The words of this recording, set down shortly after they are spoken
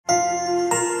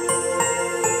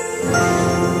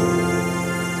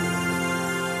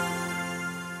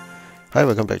Hi,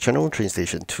 welcome back channel, train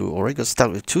station 2. Alright, got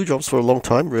stuck with 2 jobs for a long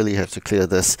time. Really have to clear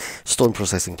this stone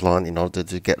processing plant in order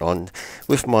to get on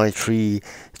with my 3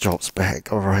 jobs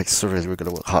back. Alright, so really we're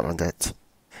gonna work hard on that.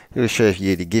 I'm going to share with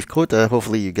you the gift code.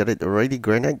 Hopefully you get it already,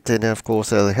 Granite. And of course,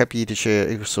 happy to share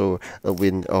also a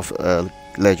win of a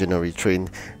legendary train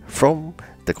from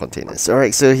the containers.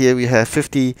 Alright, so here we have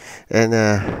 50, and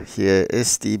here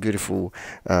is the beautiful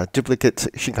duplicate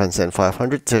Shinkansen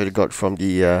 500 that we got from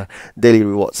the daily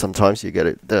reward. Sometimes you get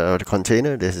it the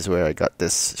container. This is where I got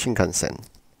this Shinkansen.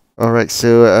 Alright,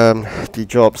 so the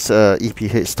jobs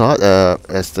EPH start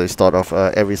as the start of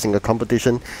every single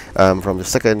competition. From the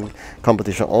second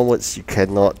competition onwards, you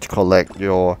cannot collect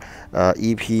your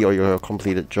EP or your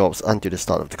completed jobs until the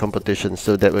start of the competition,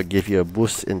 so that will give you a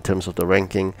boost in terms of the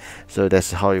ranking. So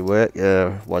that's how it works.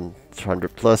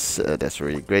 100 plus, that's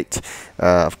really great.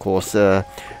 Of course,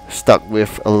 stuck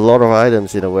with a lot of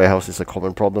items in a warehouse is a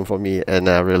common problem for me, and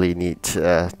I really need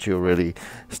to really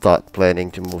start planning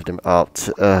to move them out.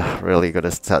 Really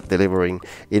gotta start delivering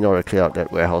in order to clear out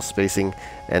that warehouse spacing,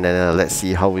 and then let's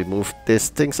see how we move these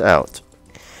things out.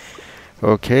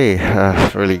 Okay,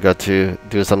 really got to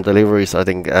do some deliveries. I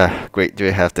think great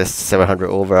to have this 700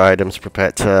 over items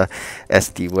prepared as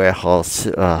the warehouse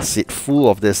sit full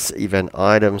of this event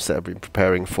items that I've been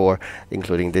preparing for,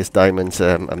 including these diamonds.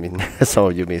 I mean, some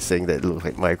of you may think that it looks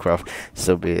like Minecraft,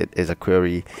 so be it is a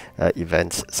query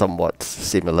event, somewhat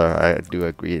similar. I do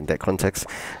agree in that context.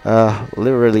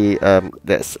 Literally,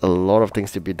 there's a lot of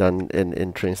things to be done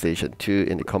in Train Station 2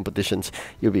 in the competitions.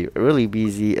 You'll be really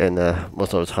busy, and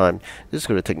most of the time, just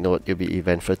going to take note, you'll be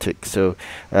event fatigue. So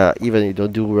even if you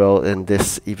don't do well in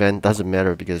this event, doesn't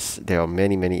matter, because there are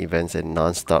many events and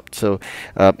non-stop. So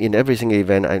in every single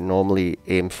event, I normally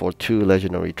aim for 2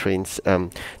 legendary trains.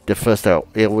 The first I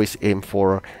always aim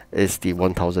for is the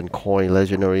 1000 coin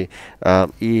legendary.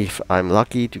 If I'm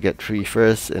lucky to get 3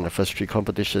 first in the first 3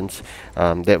 competitions,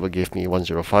 that will give me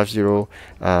 1050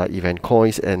 event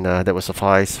coins, and that will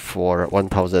suffice for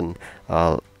 1000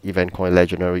 event coin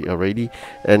legendary already.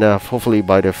 And hopefully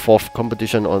by the 4th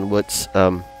competition onwards,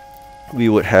 we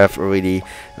would have already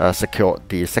secured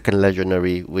the second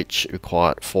legendary, which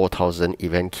required 4000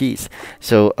 event keys.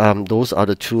 So those are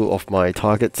the 2 of my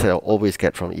targets that I'll always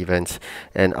get from events.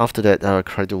 And after that, I'll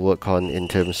try to work on in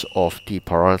terms of the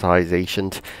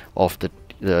prioritization of the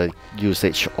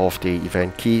usage of the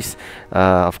event keys.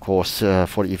 Of course,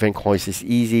 for the event coins is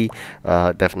easy.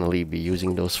 Definitely be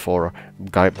using those for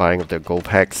guide buying of the gold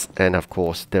packs, and of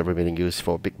course the remaining use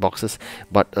for big boxes.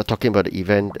 But talking about the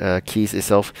event keys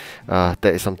itself, that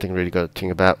is something really got to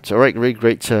think about. So alright, really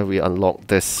great. We unlocked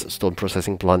this stone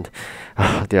processing plant.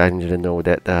 I didn't know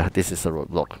that this is a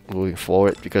roadblock moving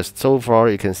forward, because so far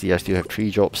you can see I still have 3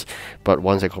 jobs, but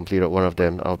once I completed one of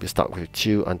them, I'll be stuck with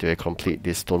 2 until I complete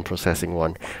this stone processing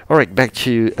one. Alright, back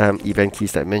to event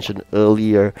keys that I mentioned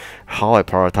earlier. How I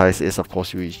prioritize is, of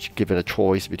course, you're given a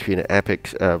choice between an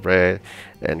epic, rare,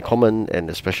 and common, and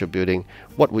a special building.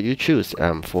 What would you choose?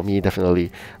 For me,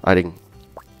 definitely, I think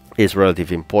it's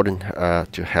relatively important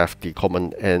to have the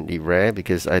common and the rare,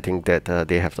 because I think that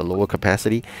they have the lower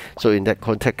capacity. So in that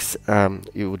context,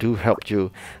 it do help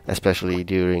you, especially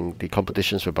during the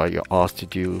competitions whereby you're asked to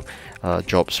do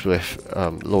jobs with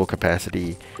lower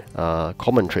capacity,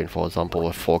 common train, for example,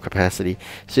 with 4 capacity.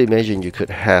 So imagine you could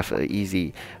have an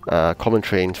easy common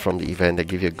train from the event that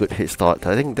give you a good head start.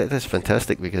 I think that's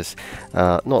fantastic, because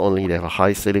not only they have a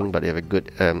high ceiling, but they have a good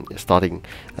starting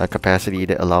capacity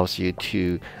that allows you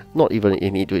to not even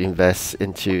need to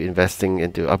investing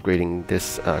into upgrading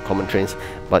this common trains,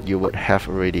 but you would have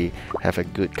already have a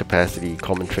good capacity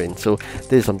common train. So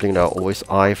this is something that I always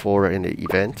eye for in the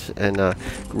event. And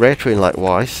rare train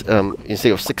likewise,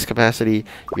 instead of 6 capacity,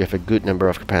 you have a good number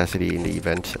of capacity in the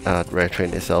event rare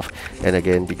train itself. And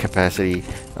again, the capacity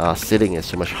ceiling is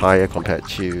so much higher compared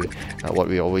to what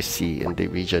we always see in the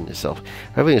region itself.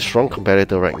 Having a strong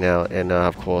competitor right now, and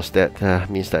of course that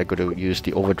means that I'm going to use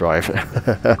the overdrive.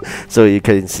 So you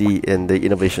can see in the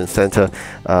innovation center,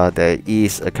 there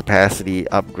is a capacity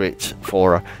upgrade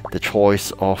for the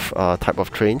choice of type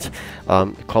of trains.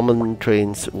 Common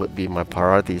trains would be my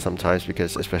priority sometimes,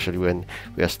 because especially when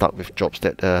we are stuck with jobs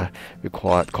that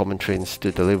require common trains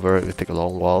to deliver, it will take a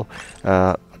long while.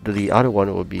 The other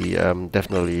one will be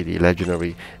definitely the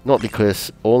legendary, not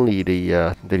because only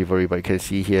the delivery, but you can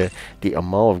see here the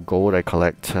amount of gold I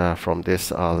collect from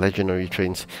this legendary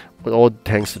trains, all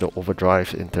thanks to the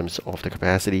overdrive in terms of the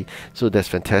capacity. So that's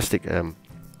fantastic.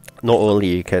 Not only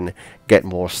you can get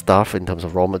more stuff in terms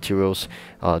of raw materials,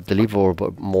 deliver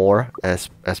more as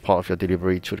part of your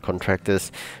delivery to the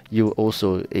contractors, you're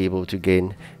also able to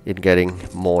gain in getting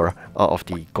more out of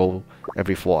the goal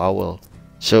every 4 hours.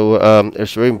 So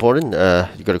it's very important.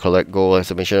 You got to collect gold,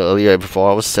 as I mentioned earlier, every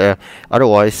 4 hours.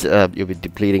 Otherwise, you'll be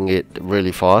depleting it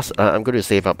really fast. I'm going to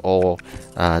save up all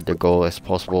the gold as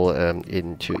possible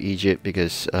into Egypt,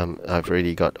 because I've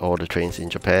already got all the trains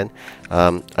in Japan.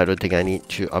 I don't think I need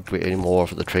to upgrade any more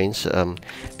of the trains,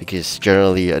 because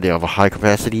generally they have a high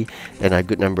capacity and a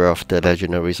good number of the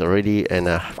legendaries already. And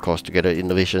of course, together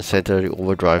Innovation Center, the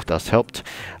overdrive does help.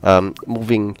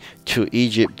 Moving to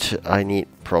Egypt, I need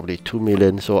probably 2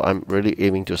 million, so I'm really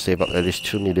aiming to save up at least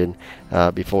 2 million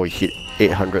before we hit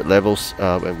 800 levels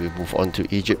when we move on to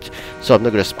Egypt. So I'm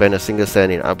not going to spend a single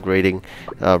cent in upgrading.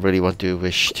 Really want to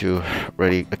wish to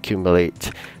really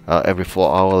accumulate every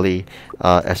 4 hourly,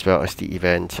 as well as the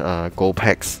event gold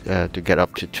packs to get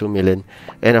up to 2 million.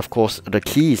 And of course the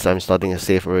keys, I'm starting to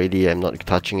save already. I'm not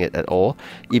touching it at all,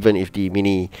 even if the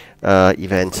mini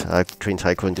event Train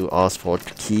Tycoon do ask for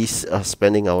keys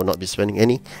spending. I will not be spending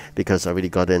any, because I already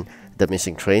gotten the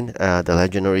missing train, the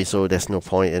legendary, so there's no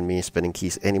point in me spending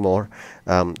keys anymore.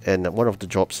 And one of the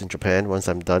jobs in Japan, once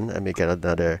I'm done, I may get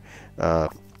another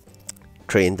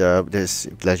train, this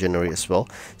legendary as well.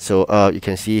 So you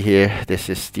can see here, this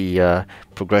is the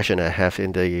progression I have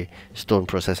in the stone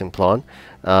processing plant.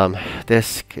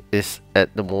 This is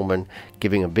at the moment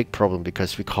giving a big problem,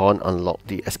 because we can't unlock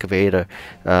the excavator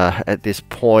at this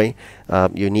point.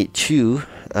 You need two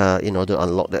in order to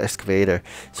unlock the excavator.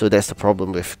 So that's the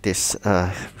problem with this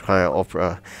kind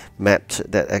of map,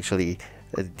 that actually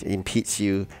impedes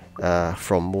you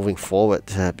from moving forward.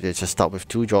 They just start with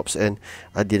 2 jobs, and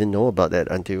I didn't know about that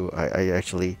until I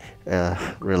actually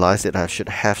realized that I should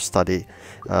have studied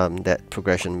that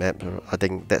progression map. I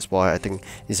think that's why I think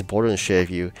it's important to share with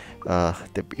you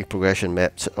the progression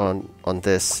maps on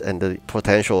this, and the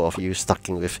potential of you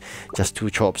stucking with just 2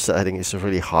 jobs. I think is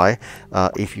really high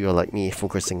if you are like me,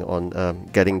 focusing on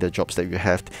getting the jobs that you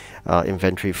have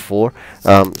inventory for.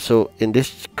 So in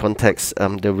this context,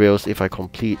 the rails, if I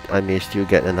complete, I may still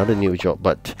get another new job,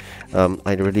 but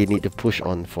I really need to push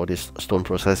on for this stone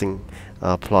processing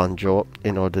plant job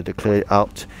in order to clear it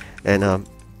out. And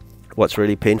what's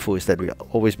really painful is that we've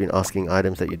always been asking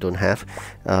items that you don't have.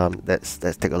 That's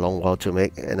take a long while to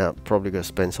make, and I'm probably going to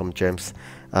spend some gems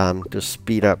to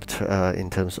speed up in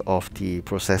terms of the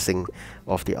processing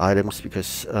of the items,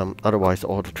 because otherwise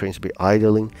all the trains will be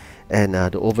idling, and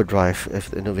the overdrive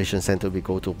if the innovation center will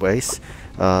go to waste.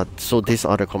 So these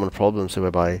are the common problems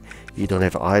whereby you don't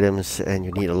have items and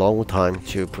you need a long time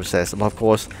to process. But of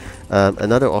course,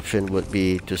 another option would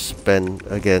be to spend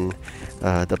again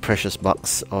the precious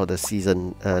bucks or the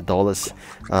season dollars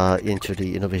into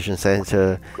the innovation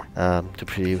center to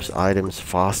produce items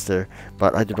faster,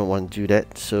 but I do not want to do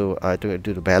that. So I do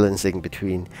the balancing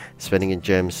between spending in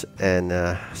gems and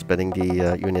spending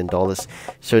the union dollars.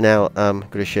 So now I'm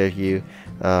going to share with you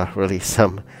really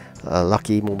some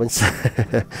lucky moments.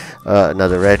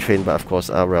 Another rare train, but of course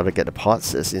I'd rather get the parts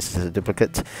since it's a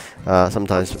duplicate.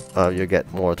 Sometimes you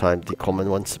get more time the common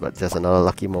ones, but there's another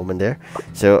lucky moment there.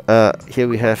 So here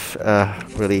we have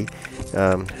really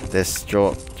this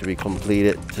job to be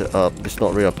completed. It's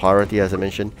not really a priority, as I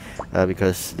mentioned,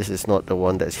 because this is not the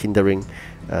one that's hindering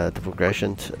the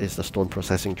progression. Is the stone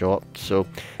processing job. So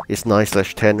it's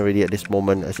 9/10 already at this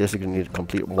moment. I just need to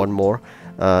complete one more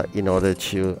in order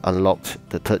to unlock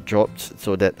the 3rd job,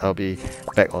 so that I'll be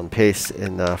back on pace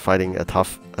in fighting a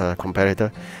tough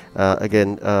competitor.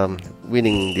 Again,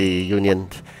 winning the union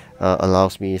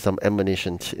allows me some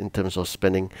ammunition in terms of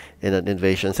spending in an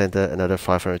innovation center, another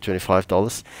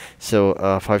 $525. So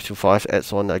 525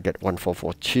 adds on, I get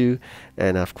 1442,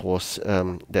 and of course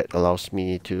that allows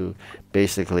me to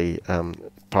basically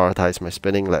prioritize my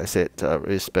spending. Like I said,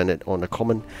 really spend it on the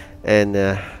common and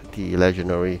the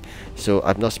legendary. So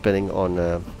I'm not spending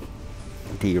on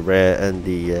the rare and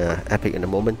the epic in the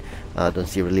moment. Don't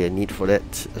see really a need for that,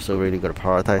 so really got to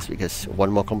prioritize, because one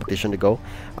more competition to go.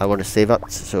 I want to save up,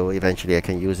 so eventually I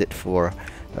can use it for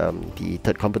the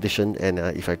 3rd competition, and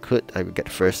if I could, I would get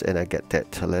first and I get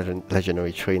that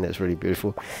legendary train. That's really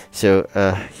beautiful. So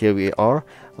here we are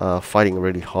fighting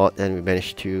really hard, and we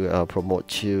managed to promote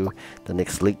to the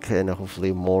next league, and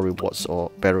hopefully more rewards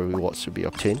or better rewards will be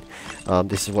obtained.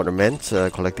 This is what I meant.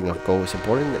 Collecting of gold is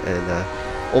important, and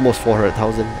almost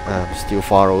 400,000, still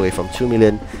far away from 2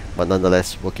 million, but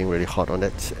nonetheless working really hard on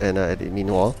it. And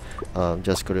meanwhile,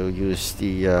 just going to use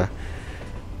the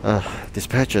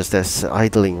dispatchers that's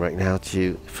idling right now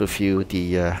to fulfill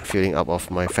the filling up of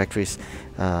my factories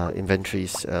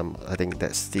inventories. I think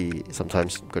that's the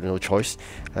sometimes got no choice,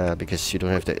 because you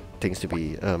don't have the things to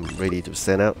be ready to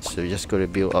send out, so you just got to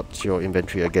build up your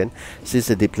inventory again. Since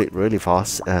they deplete really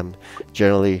fast,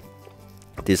 generally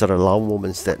These are the lull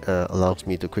moments that allows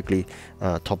me to quickly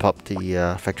top up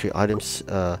the factory items,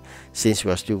 since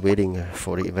we are still waiting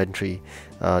for the inventory,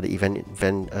 the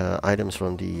event items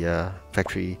from the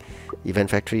event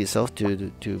factory itself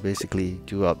to basically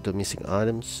do up the missing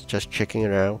items. Just checking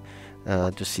around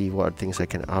to see what things I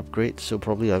can upgrade. So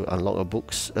probably I'll unlock a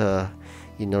books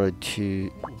in order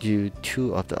to do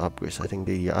 2 of the upgrades. I think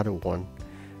the other one,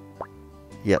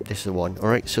 yep, this is the one.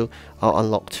 Alright, so I'll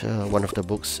unlock one of the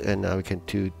books, and we can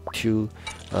do 2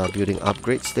 building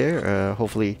upgrades there.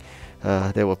 Hopefully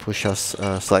that will push us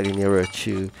slightly nearer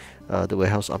to the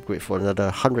warehouse upgrade for another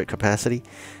 100 capacity.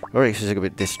 Alright, so just a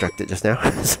bit distracted just now.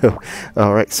 So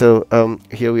alright, so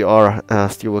here we are,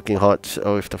 still working hard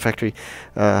with the factory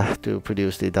to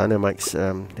produce the dynamites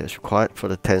that's required for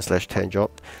the 10/10 job,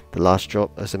 the last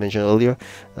job as I mentioned earlier.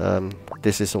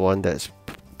 This is the one that's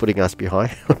putting us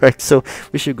behind. Alright, so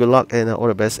wish you good luck and all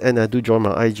the best, and do join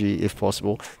my IG if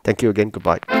possible. Thank you again.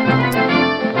 Goodbye.